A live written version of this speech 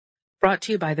Brought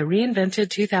to you by the reinvented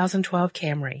 2012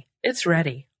 Camry. It's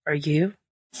ready. Are you?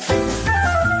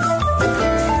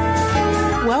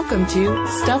 Welcome to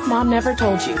Stuff Mom Never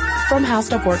Told You from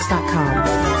HowStuffWorks.com.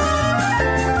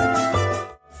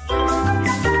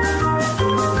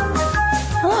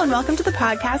 Hello and welcome to the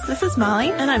podcast. This is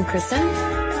Molly. And I'm Kristen.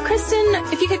 Kristen,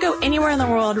 if you could go anywhere in the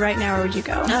world right now, where would you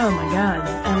go? Oh my God.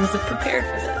 I wasn't prepared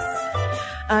for this.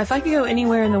 If I could go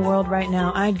anywhere in the world right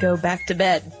now, I'd go back to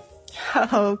bed.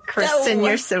 Oh, Kristen,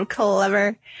 you're so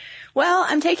clever. Well,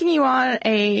 I'm taking you on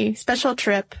a special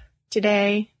trip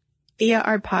today via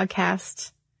our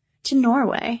podcast to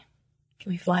Norway.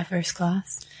 Can we fly first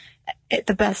class?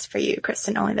 The best for you,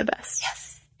 Kristen, only the best.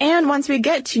 Yes. And once we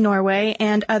get to Norway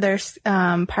and other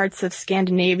parts of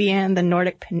Scandinavia and the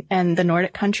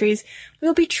Nordic countries,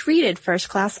 we'll be treated first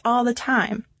class all the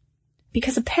time.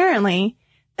 Because apparently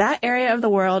that area of the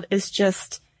world is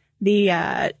just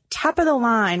the top of the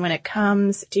line when it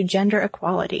comes to gender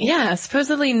equality. Yeah,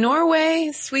 supposedly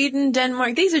Norway, Sweden,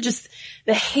 Denmark, these are just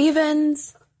the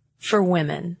havens for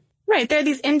women. Right. There are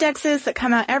these indexes that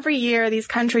come out every year. These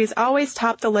countries always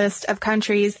top the list of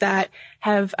countries that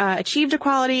have achieved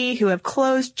equality, who have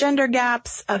closed gender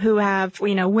gaps, who have,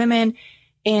 women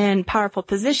in powerful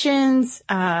positions.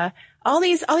 All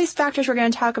these factors we're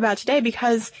going to talk about today,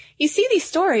 because you see these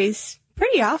stories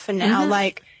pretty often now. Mm-hmm.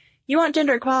 Like, you want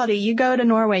gender equality, you go to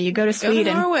Norway, you go to Sweden.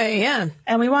 Go to Norway, yeah.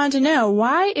 And we wanted to know,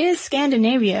 why is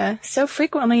Scandinavia so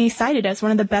frequently cited as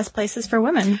one of the best places for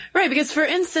women? Right, because for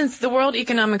instance, the World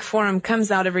Economic Forum comes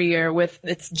out every year with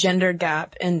its gender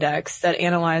gap index that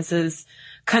analyzes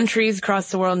countries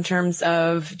across the world in terms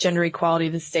of gender equality,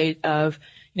 the state of,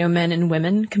 men and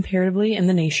women comparatively in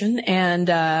the nation. And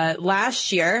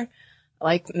last year,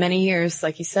 like many years,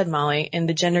 like you said, Molly, in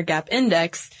the gender gap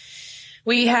index,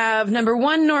 we have number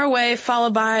 1, Norway,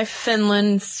 followed by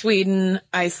Finland, Sweden,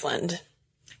 Iceland.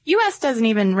 U.S. doesn't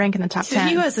even rank in the top 10.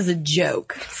 The U.S. is a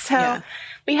joke. So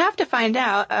we have to find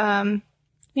out.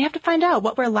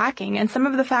 What we're lacking, and some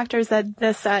of the factors that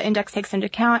this index takes into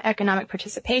account: economic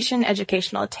participation,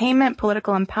 educational attainment,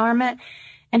 political empowerment,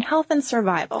 and health and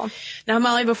survival. Now,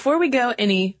 Molly, before we go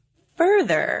any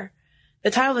further, the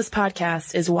title of this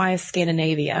podcast is Why is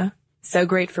Scandinavia so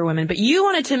great for women? But you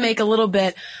wanted to make a little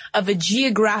bit of a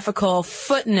geographical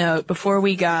footnote before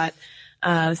we got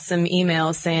some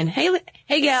emails saying,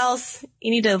 hey gals, you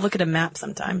need to look at a map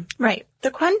sometime. Right. The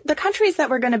countries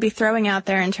that we're going to be throwing out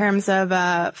there in terms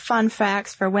of fun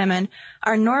facts for women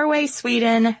are Norway,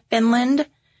 Sweden, Finland,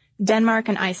 Denmark,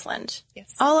 and Iceland.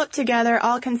 Yes. All up together,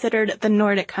 all considered the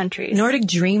Nordic countries. Nordic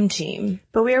dream team.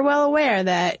 But we are well aware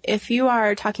that if you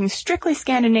are talking strictly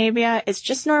Scandinavia, it's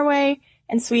just Norway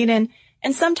and Sweden,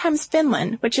 and sometimes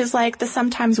Finland, which is like the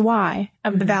sometimes Y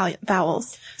of the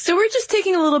vowels. So we're just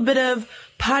taking a little bit of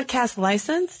podcast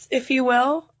license, if you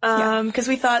will, because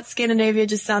we thought Scandinavia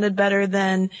just sounded better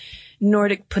than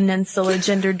Nordic Peninsula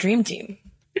Gender Dream Team.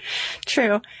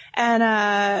 True. And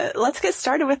let's get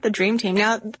started with the dream team.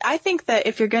 Now, I think that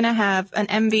if you're going to have an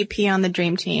MVP on the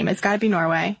dream team, it's got to be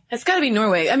Norway. It's got to be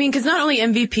Norway. I mean, because not only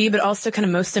MVP, but also kind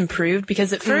of most improved,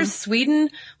 because at first Sweden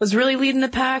was really leading the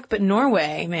pack, but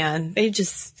Norway, man, they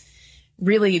just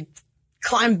really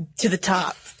climbed to the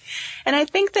top. And I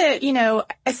think that,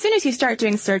 as soon as you start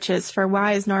doing searches for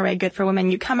why is Norway good for women,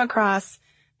 you come across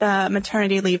the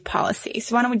maternity leave policy.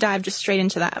 So why don't we dive just straight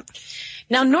into that?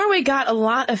 Now, Norway got a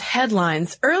lot of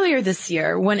headlines earlier this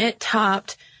year when it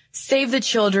topped Save the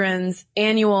Children's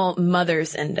annual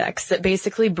Mothers Index that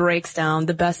basically breaks down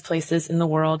the best places in the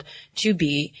world to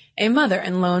be a mother.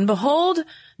 And lo and behold,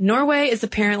 Norway is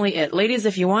apparently it. Ladies,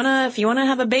 if you wanna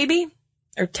have a baby,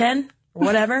 or 10, or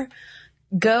whatever,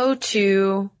 go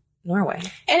to Norway.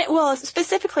 And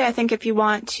specifically, I think if you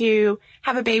want to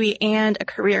have a baby and a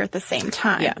career at the same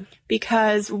time. Yeah.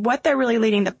 Because what they're really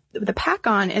leading the pack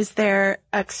on is their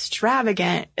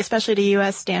extravagant, especially to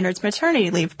U.S. standards, maternity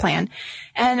leave plan.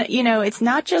 And, it's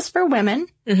not just for women.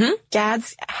 Mm-hmm.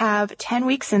 Dads have 10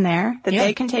 weeks in there that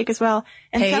they can take as well.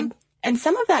 And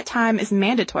some of that time is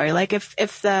mandatory. Like if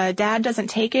the dad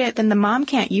doesn't take it, then the mom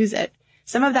can't use it.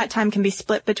 Some of that time can be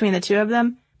split between the two of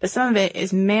them, but some of it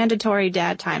is mandatory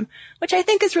dad time, which I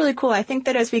think is really cool. I think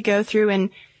that as we go through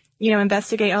and,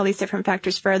 investigate all these different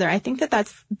factors further, I think that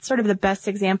that's sort of the best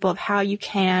example of how you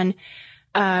can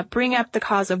bring up the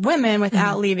cause of women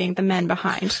without leaving the men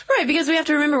behind. Right, because we have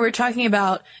to remember we're talking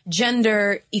about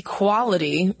gender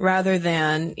equality rather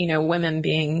than, women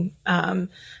being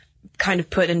kind of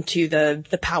put into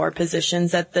the power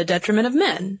positions at the detriment of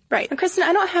men. Right. And Kristen,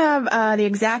 I don't have the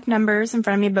exact numbers in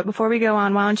front of me, but before we go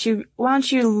on, why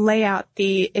don't you lay out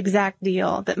the exact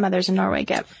deal that mothers in Norway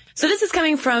get? So this is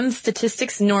coming from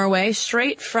Statistics Norway,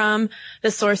 straight from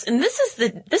the source, and this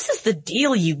is the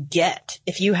deal you get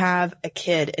if you have a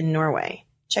kid in Norway.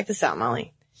 Check this out,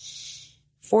 Molly.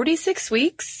 46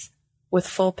 weeks with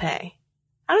full pay.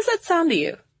 How does that sound to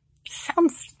you?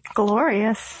 Sounds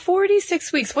glorious.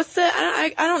 46 weeks. What's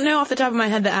I don't know off the top of my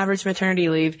head the average maternity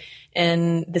leave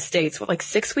in the States. What, like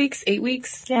 6 weeks, 8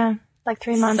 weeks? Yeah, like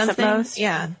 3 months Something. at most.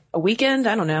 Yeah. A weekend?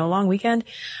 I don't know. A long weekend.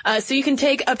 So you can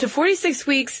take up to 46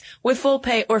 weeks with full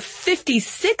pay or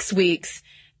 56 weeks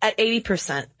at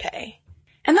 80% pay.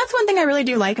 And that's one thing I really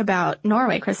do like about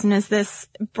Norway, Kristen, is this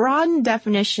broad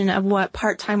definition of what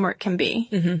part-time work can be.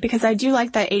 Mm-hmm. Because I do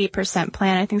like that 80%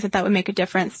 plan. I think that would make a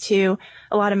difference to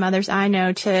a lot of mothers I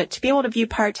know to be able to view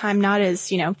part-time not as,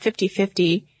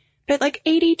 50-50, but like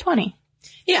 80-20.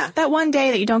 Yeah. That one day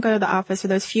that you don't go to the office or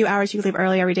those few hours you leave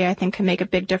early every day, I think can make a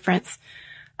big difference.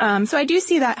 So I do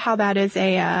see how that is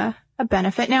a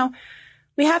benefit. Now,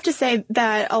 we have to say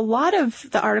that a lot of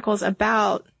the articles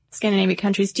about Scandinavian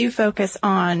countries do focus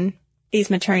on these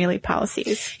maternity leave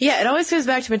policies. Yeah, it always goes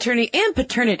back to maternity and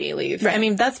paternity leave. Right. I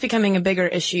mean, that's becoming a bigger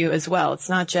issue as well. It's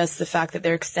not just the fact that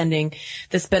they're extending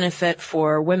this benefit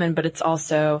for women, but it's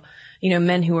also,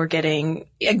 men who are getting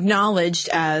acknowledged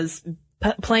as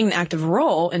playing an active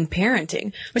role in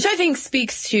parenting, which I think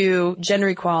speaks to gender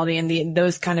equality and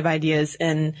those kind of ideas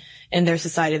in their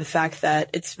society. The fact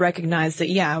that it's recognized that,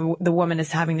 yeah, the woman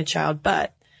is having the child,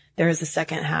 but there is a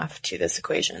second half to this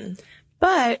equation.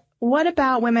 But what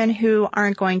about women who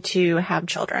aren't going to have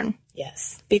children?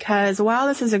 Yes. Because while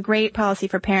this is a great policy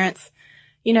for parents,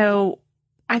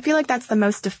 I feel like that's the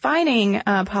most defining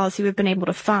policy we've been able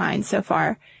to find so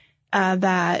far,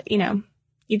 that,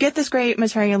 you get this great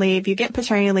maternity leave, you get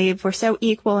paternity leave, we're so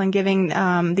equal in giving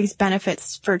these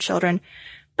benefits for children.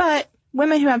 But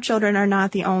women who have children are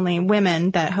not the only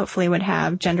women that hopefully would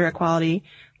have gender equality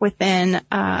within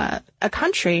a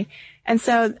country. And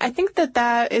so I think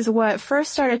that is what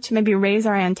first started to maybe raise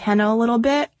our antenna a little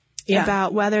bit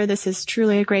about whether this is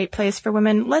truly a great place for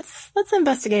women. Let's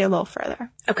investigate a little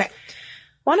further. Okay.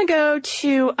 Want to go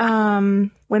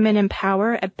to women in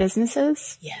power at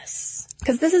businesses? Yes.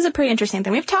 Because this is a pretty interesting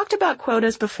thing. We've talked about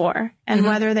quotas before and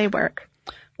whether they work.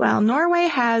 Well, Norway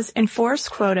has enforced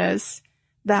quotas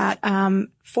that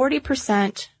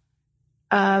 40%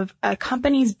 of a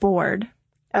company's board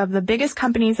of the biggest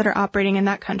companies that are operating in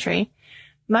that country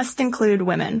must include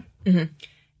women. Mm-hmm.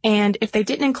 And if they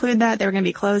didn't include that, they were going to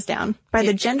be closed down by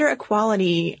the Gender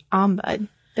Equality Ombud.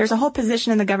 There's a whole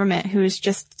position in the government who's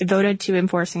just devoted to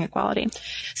enforcing equality.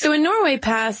 So when Norway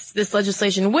passed this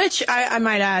legislation, which I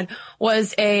might add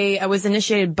was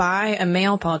initiated by a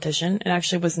male politician. It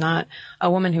actually was not a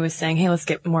woman who was saying, hey, let's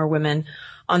get more women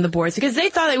on the boards, because they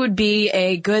thought it would be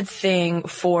a good thing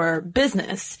for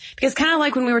business. Because kind of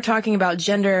like when we were talking about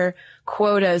gender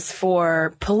quotas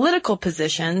for political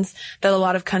positions that a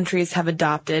lot of countries have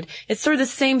adopted, it's sort of the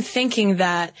same thinking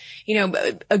that,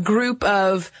 a group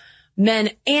of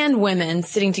men and women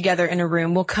sitting together in a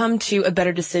room will come to a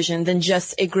better decision than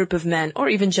just a group of men or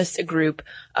even just a group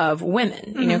of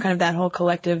women, kind of that whole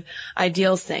collective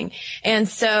ideals thing. And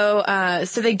so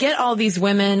they get all these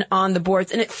women on the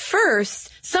boards. And at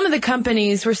first, some of the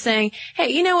companies were saying, hey,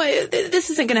 you know what? This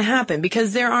isn't going to happen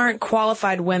because there aren't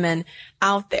qualified women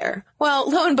out there. Well,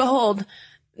 lo and behold,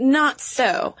 not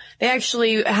so. They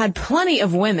actually had plenty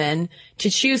of women to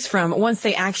choose from once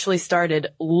they actually started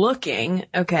looking.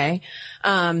 Okay.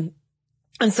 And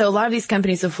so a lot of these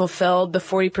companies have fulfilled the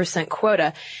 40%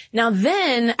 quota. Now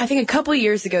then, I think a couple of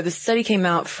years ago, this study came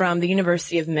out from the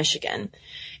University of Michigan,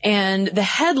 and the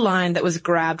headline that was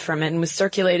grabbed from it and was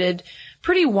circulated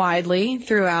pretty widely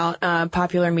throughout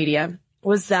popular media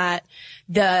was that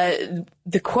the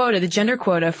gender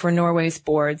quota for Norway's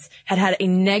boards had a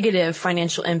negative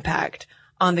financial impact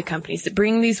on the companies. That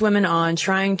bringing these women on,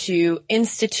 trying to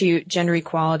institute gender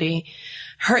equality,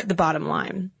 hurt the bottom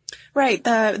line. Right.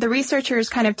 The researchers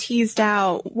kind of teased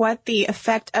out what the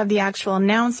effect of the actual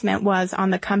announcement was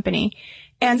on the company.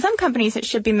 And some companies, it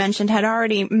should be mentioned, had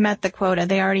already met the quota.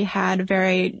 They already had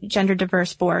very gender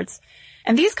diverse boards.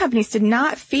 And these companies did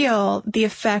not feel the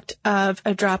effect of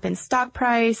a drop in stock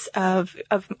price, of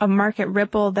a market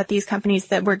ripple that these companies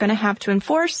that were going to have to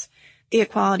enforce the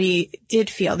equality did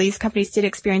feel. These companies did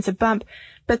experience a bump,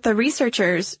 but the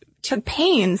researchers took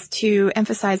pains to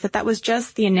emphasize that was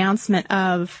just the announcement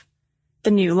of the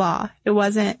new law. It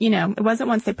wasn't, it wasn't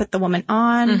once they put the woman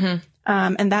on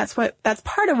And that's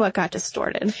part of what got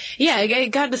distorted. Yeah, it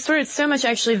got distorted so much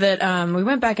actually that we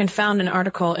went back and found an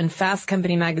article in Fast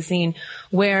Company magazine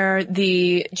where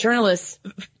the journalists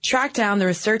tracked down the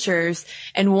researchers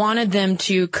and wanted them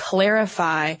to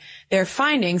clarify their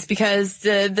findings because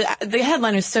the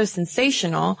headline is so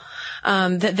sensational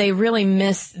that they really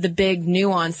missed the big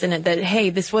nuance in it that, hey,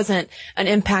 this wasn't an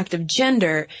impact of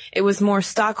gender. It was more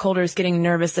stockholders getting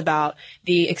nervous about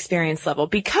the experience level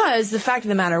because the fact of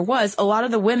the matter was a lot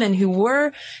of the women who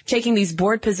were taking these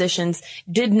board positions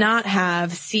did not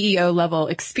have CEO level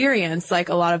experience like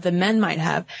a lot of the men might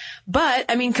have. But,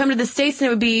 I mean, come to the States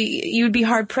and you would be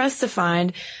hard pressed to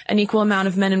find an equal amount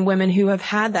of men and women who have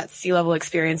had that C-level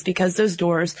experience because those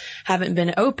doors haven't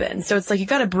been open. So it's like you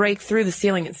got to break through the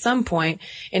ceiling at some point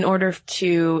in order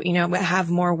to, have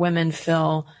more women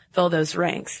fill those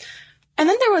ranks. And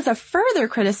then there was a further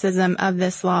criticism of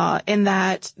this law in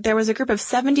that there was a group of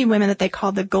 70 women that they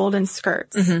called the Golden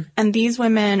Skirts. Mm-hmm. And these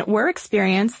women were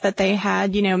experienced, that they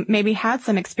had, maybe had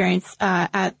some experience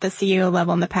at the CEO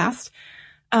level in the past.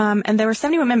 And there were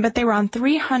 70 women, but they were on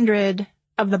 300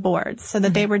 of the boards, so that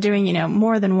mm-hmm. they were doing,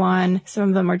 more than one. Some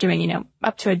of them were doing,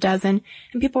 up to a dozen.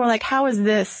 And people were like, how is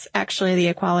this actually the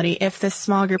equality if this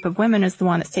small group of women is the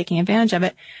one that's taking advantage of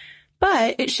it?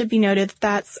 But it should be noted that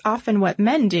that's often what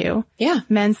men do. Yeah.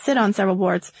 Men sit on several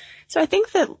boards. So I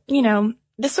think that,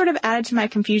 this sort of added to my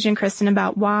confusion, Kristen,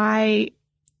 about why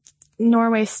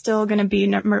Norway's still going to be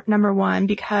number one,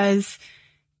 because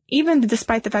even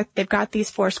despite the fact that they've got these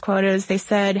forced quotas, they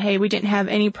said, hey, we didn't have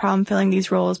any problem filling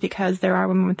these roles because there are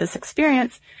women with this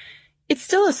experience. It's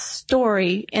still a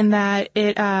story in that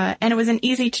and it was an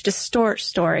easy to distort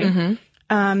story.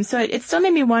 Mm-hmm. So it still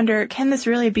made me wonder, can this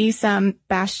really be some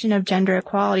bastion of gender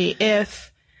equality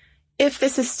if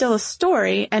this is still a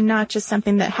story and not just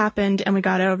something that happened and we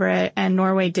got over it and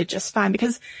Norway did just fine?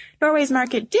 Because Norway's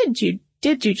market did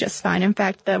do just fine. In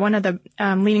fact, one of the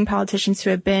leading politicians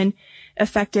who have been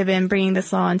effective in bringing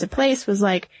this law into place was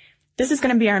like, this is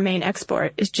going to be our main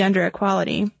export, is gender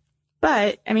equality.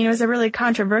 But, I mean, it was a really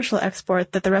controversial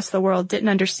export that the rest of the world didn't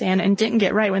understand and didn't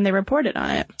get right when they reported on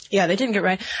it. Yeah, they didn't get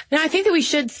right. Now, I think that we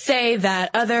should say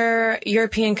that other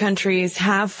European countries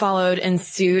have followed in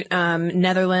suit,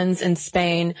 Netherlands and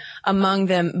Spain among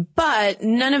them, but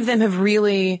none of them have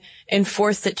really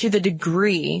enforced it to the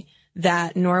degree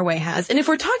that Norway has. And if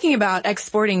we're talking about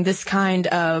exporting this kind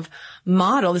of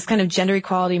model, this kind of gender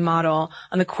equality model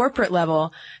on the corporate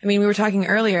level, I mean, we were talking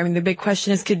earlier, I mean, the big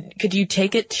question is, could you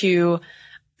take it to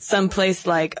some place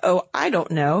like, I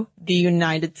don't know, the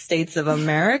United States of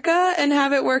America and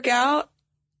have it work out?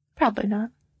 Probably not.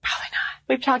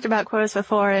 We've talked about quotas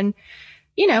before and,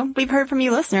 we've heard from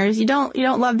you listeners, you don't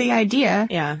love the idea.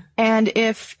 Yeah. And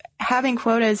if having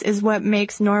quotas is what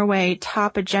makes Norway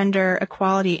top a gender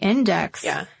equality index,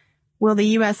 yeah, will the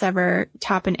U.S. ever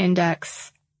top an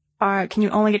index? Or can you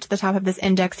only get to the top of this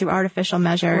index through artificial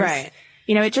measures? Right.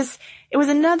 It was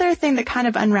another thing that kind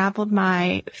of unraveled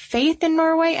my faith in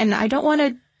Norway. And I don't want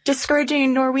to discourage any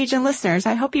Norwegian listeners.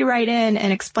 I hope you write in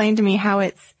and explain to me how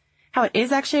it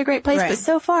is actually a great place. Right. But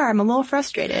so far, I'm a little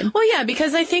frustrated. Well, yeah,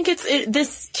 because I think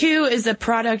this too is a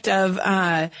product of,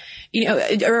 or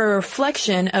a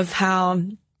reflection of how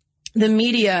the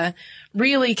media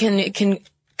really can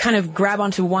kind of grab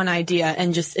onto one idea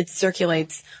and just it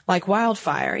circulates like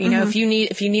wildfire. Mm-hmm.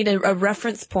 If you need a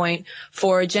reference point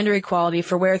for gender equality,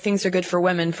 for where things are good for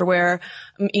women, for where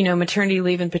maternity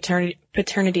leave and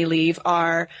paternity leave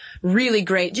are really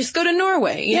great, just go to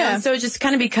Norway. You know? So it just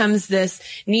kind of becomes this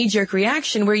knee-jerk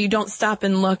reaction where you don't stop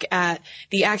and look at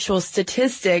the actual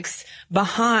statistics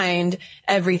behind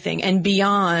everything and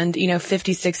beyond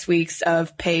 56 weeks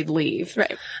of paid leave.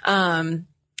 Right.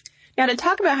 Now, to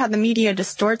talk about how the media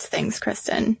distorts things,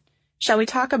 Kristen, shall we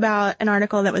talk about an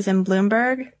article that was in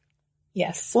Bloomberg?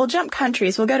 Yes. We'll jump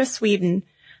countries. We'll go to Sweden.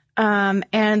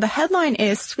 And the headline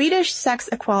is, Swedish sex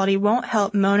equality won't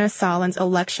help Mona Sahlins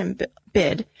election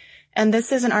bid. And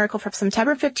this is an article from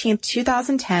September 15th,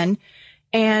 2010.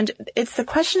 And it's the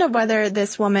question of whether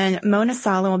this woman, Mona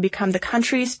Sahlin, will become the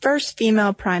country's first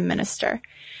female prime minister.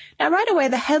 Now, right away,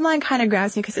 the headline kind of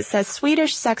grabs me because it says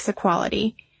Swedish sex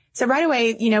equality. So right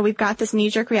away, we've got this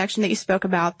knee-jerk reaction that you spoke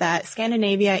about, that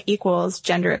Scandinavia equals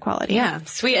gender equality. Yeah,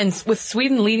 and with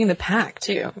Sweden leading the pack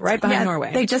too, right behind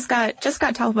Norway. They just got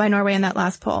toppled by Norway in that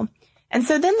last poll. And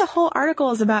so then the whole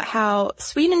article is about how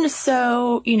Sweden is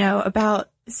so,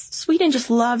 Sweden just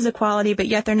loves equality, but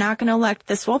yet they're not going to elect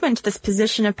this woman to this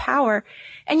position of power.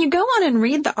 And you go on and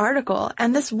read the article,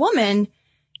 and this woman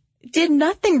did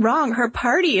nothing wrong. Her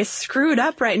party is screwed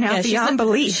up right now beyond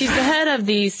belief. She's the head of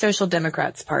the Social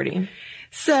Democrats Party.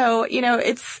 So, you know,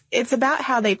 it's about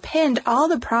how they pinned all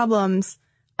the problems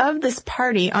of this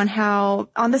party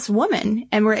on this woman,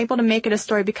 and were able to make it a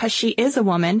story because she is a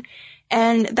woman.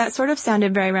 And that sort of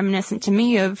sounded very reminiscent to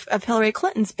me of Hillary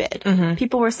Clinton's bid. Mm-hmm.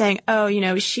 People were saying, oh, you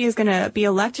know, she is going to be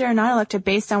elected or not elected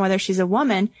based on whether she's a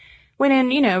woman. When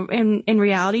in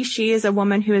reality, she is a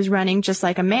woman who is running just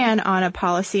like a man on a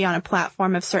policy, on a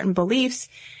platform of certain beliefs.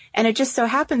 And it just so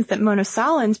happens that Mona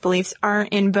Sahlins' beliefs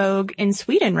aren't in vogue in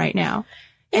Sweden right now.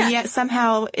 Yeah. And yet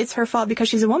somehow it's her fault because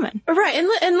she's a woman. Right.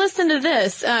 And listen to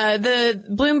this. The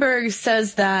Bloomberg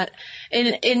says that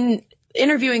in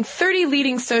interviewing 30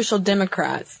 leading social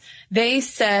democrats, they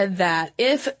said that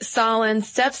if Sahlins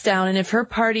steps down and if her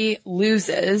party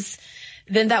loses,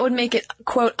 then that would make it,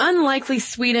 quote, unlikely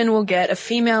Sweden will get a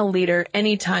female leader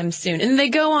anytime soon. And they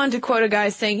go on to quote a guy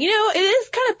saying, you know, it is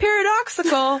kind of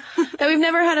paradoxical that we've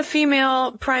never had a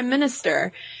female prime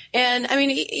minister. And I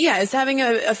mean, yeah, is having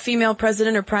a female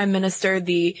president or prime minister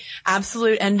the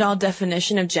absolute end-all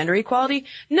definition of gender equality?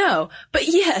 No. But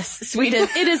yes, Sweden,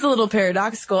 it is a little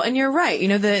paradoxical. And you're right. You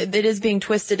know, it is being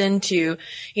twisted into,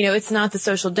 you know, it's not the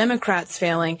Social Democrats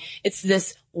failing. It's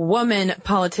this woman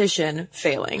politician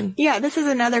failing. Yeah, this is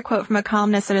another quote from a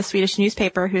columnist at a Swedish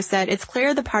newspaper who said, it's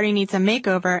clear the party needs a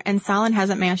makeover, and Sahlin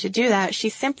hasn't managed to do that. She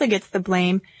simply gets the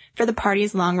blame for the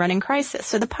party's long-running crisis.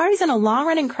 So the party's in a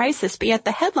long-running crisis, but yet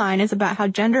the headline is about how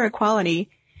gender equality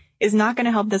is not going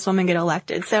to help this woman get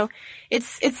elected. So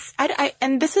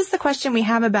and this is the question we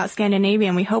have about Scandinavia,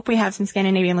 and we hope we have some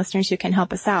Scandinavian listeners who can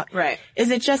help us out. Right.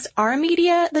 Is it just our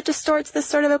media that distorts this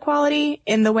sort of equality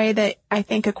in the way that I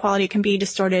think equality can be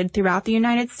distorted throughout the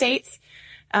United States?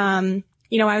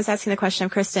 You know, I was asking the question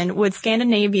of Kristen, would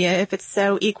Scandinavia, if it's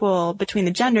so equal between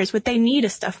the genders, would they need a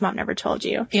Stuff Mom Never Told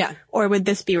You? Yeah. Or would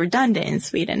this be redundant in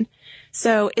Sweden?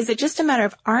 So is it just a matter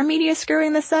of our media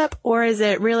screwing this up, or is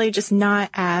it really just not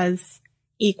as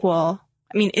equal?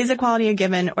 I mean, is equality a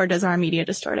given, or does our media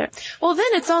distort it? Well, then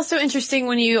it's also interesting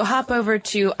when you hop over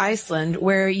to Iceland,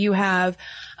 where you have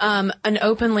an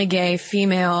openly gay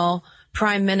female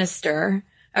prime minister.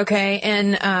 Okay.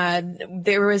 And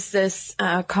there was this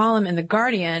column in The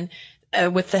Guardian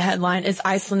with the headline, "Is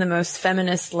Iceland the most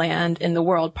feminist land in the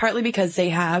world?" Partly because they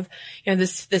have, you know,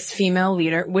 this female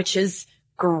leader, which is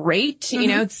great. Mm-hmm. You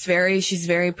know, she's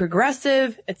very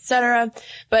progressive, etc.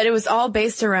 But it was all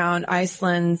based around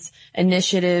Iceland's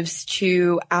initiatives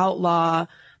to outlaw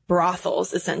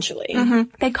brothels, essentially.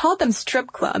 Mm-hmm. They called them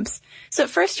strip clubs. So at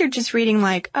first you're just reading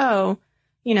like, oh,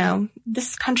 you know,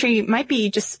 this country might be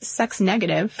just sex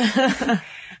negative.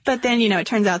 But then, you know, it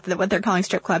turns out that what they're calling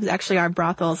strip clubs actually are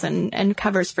brothels and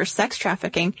covers for sex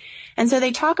trafficking. And so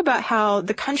they talk about how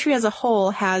the country as a whole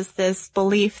has this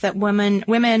belief that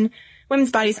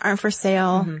women's bodies aren't for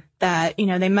sale, mm-hmm. that, you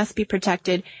know, they must be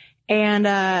protected. And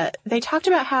they talked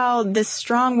about how this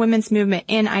strong women's movement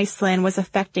in Iceland was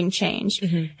affecting change.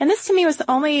 Mm-hmm. And this to me was the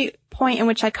only point in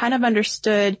which I kind of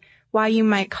understood why you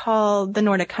might call the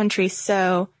Nordic country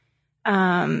so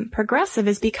progressive,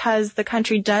 is because the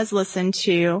country does listen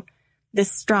to this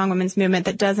strong women's movement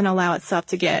that doesn't allow itself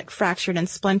to get fractured and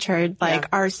splintered like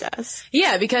ours does.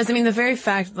 Yeah, because I mean, the very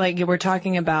fact, like we're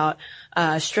talking about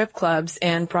strip clubs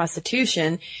and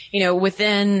prostitution, you know,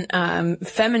 within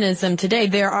feminism today,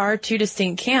 there are two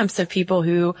distinct camps of people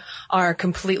who are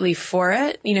completely for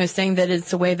it, you know, saying that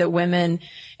it's a way that women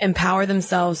empower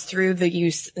themselves through the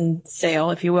use and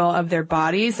sale, if you will, of their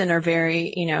bodies, and are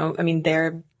very, you know, I mean,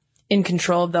 they're in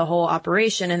control of the whole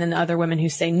operation. And then the other women who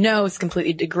say no, it's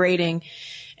completely degrading,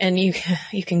 and you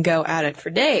can go at it for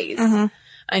days. Mm-hmm.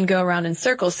 And go around in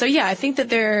circles. So yeah, I think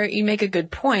that you make a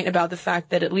good point about the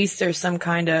fact that at least there's some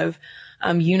kind of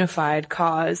unified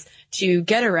cause to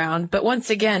get around. But once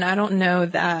again, I don't know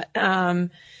that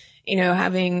you know,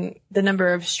 having the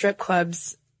number of strip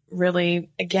clubs really,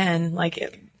 again, like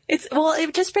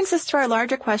it just brings us to our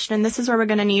larger question, and this is where we're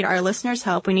going to need our listeners'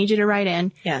 help. We need you to write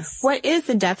in. Yes. What is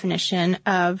the definition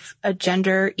of a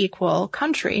gender equal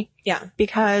country? Yeah.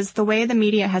 Because the way the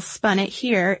media has spun it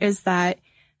here is that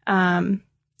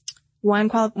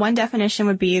one definition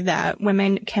would be that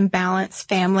women can balance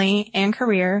family and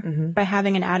career mm-hmm. by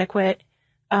having an adequate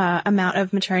amount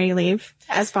of maternity leave,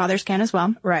 as fathers can as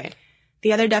well. Right.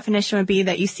 The other definition would be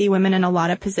that you see women in a lot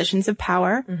of positions of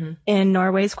power mm-hmm. in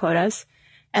Norway's quotas.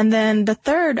 And then the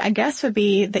third, I guess, would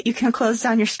be that you can close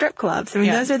down your strip clubs. I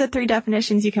mean, those are the three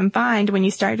definitions you can find when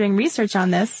you start doing research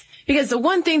on this. Because the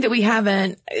one thing that we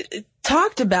haven't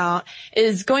talked about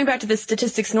is going back to the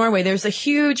Statistics Norway. There's a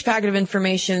huge packet of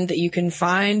information that you can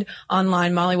find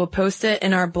online. Molly will post it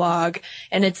in our blog,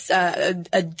 and it's a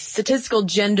statistical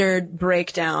gendered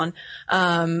breakdown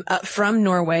from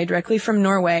Norway, directly from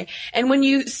Norway. And when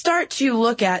you start to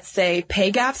look at, say,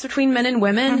 pay gaps between men and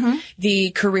women,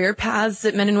 the career paths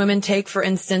that men and women take, for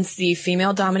instance, the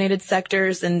female-dominated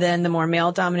sectors and then the more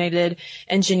male-dominated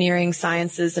engineering,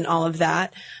 sciences, and all of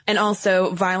that, and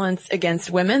also violence against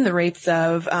women, the rates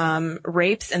of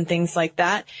rapes and things like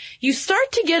that, you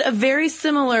start to get a very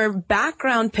similar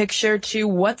background picture to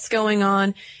what's going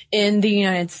on in the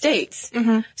United States.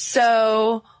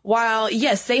 So while,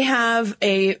 yes, they have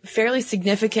a fairly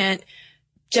significant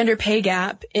gender pay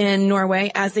gap in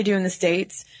Norway, as they do in the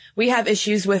States, we have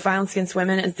issues with violence against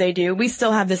women as they do. We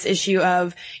still have this issue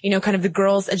of, kind of the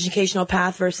girls' educational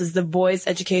path versus the boys'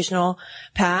 educational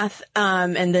path.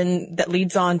 And then that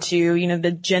leads on to,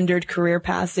 the gendered career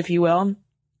paths, if you will.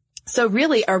 So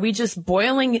really, are we just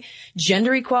boiling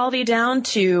gender equality down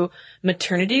to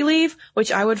maternity leave,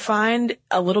 which I would find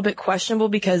a little bit questionable,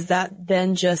 because that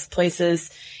then just places,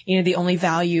 the only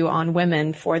value on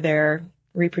women for their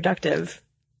reproductive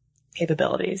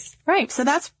capabilities. Right. So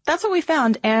that's what we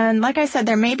found. And like I said,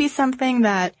 there may be something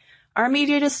that our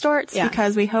media distorts,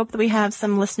 because we hope that we have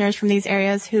some listeners from these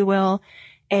areas who will,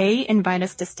 A, invite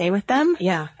us to stay with them.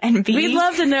 Yeah. And B, we'd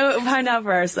love to find out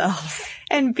for ourselves.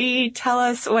 And B, tell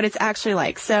us what it's actually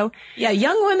like. So yeah,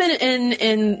 young women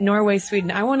in Norway, Sweden,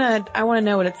 I want to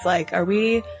know what it's like. Are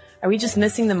we just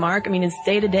missing the mark? I mean, is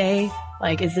day to day,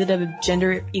 is it a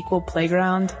gender equal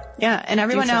playground? Yeah, and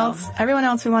everyone else,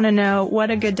 we want to know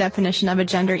what a good definition of a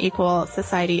gender equal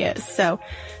society is. So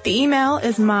the email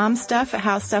is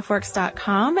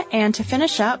momstuff@howstuffworks.com. And to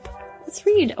finish up, let's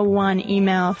read one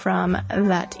email from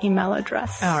that email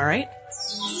address. All right.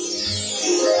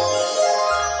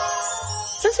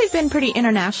 Since we've been pretty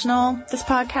international this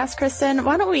podcast, Kristen,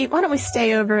 why don't we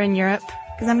stay over in Europe?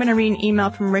 Because I'm going to read an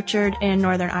email from Richard in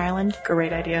Northern Ireland.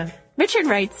 Great idea. Richard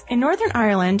writes, in Northern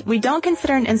Ireland, we don't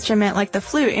consider an instrument like the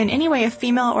flute in any way a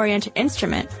female-oriented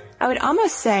instrument. I would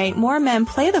almost say more men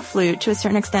play the flute to a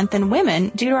certain extent than women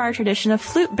due to our tradition of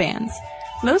flute bands.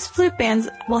 Most flute bands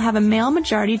will have a male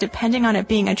majority depending on it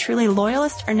being a truly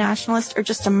loyalist or nationalist or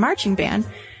just a marching band,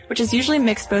 which is usually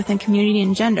mixed both in community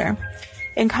and gender.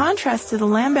 In contrast to the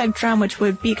lambeg drum, which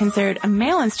would be considered a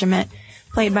male instrument,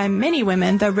 played by many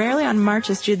women, though rarely on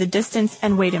marches due to the distance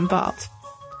and weight involved.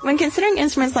 When considering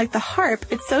instruments like the harp,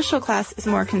 its social class is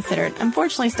more considered,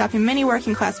 unfortunately stopping many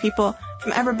working class people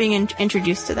from ever being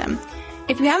introduced to them.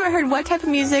 If you haven't heard what type of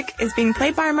music is being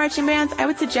played by our marching bands, I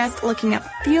would suggest looking up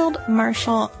Field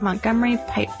Marshal Montgomery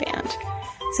Pipe Band.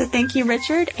 So thank you,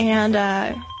 Richard, and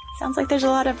sounds like there's a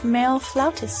lot of male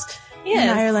flautists. Yes. In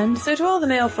Ireland. So to all the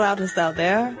male flautists out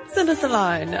there, send us a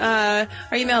line. Our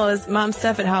email is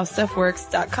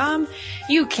momstuff@howstuffworks.com.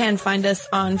 You can find us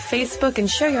on Facebook and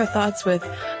share your thoughts with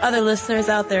other listeners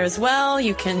out there as well.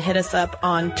 You can hit us up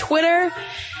on Twitter.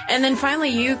 And then finally,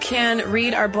 you can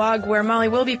read our blog where Molly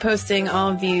will be posting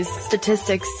all of these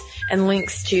statistics and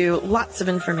links to lots of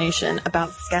information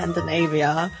about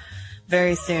Scandinavia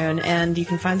very soon. And you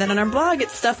can find that on our blog.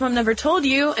 It's Stuff Mom Never Told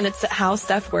You, and it's at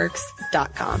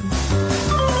howstuffworks.com.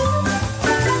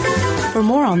 For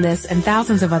more on this and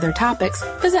thousands of other topics,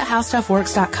 visit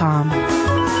howstuffworks.com.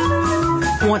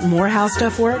 Want more How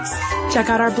Stuff Works? Check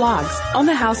out our blogs on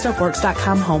the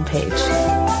howstuffworks.com homepage.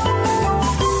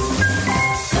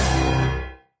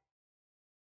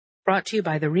 Brought to you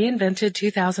by the reinvented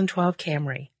 2012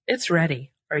 Camry. It's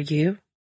ready. Are you?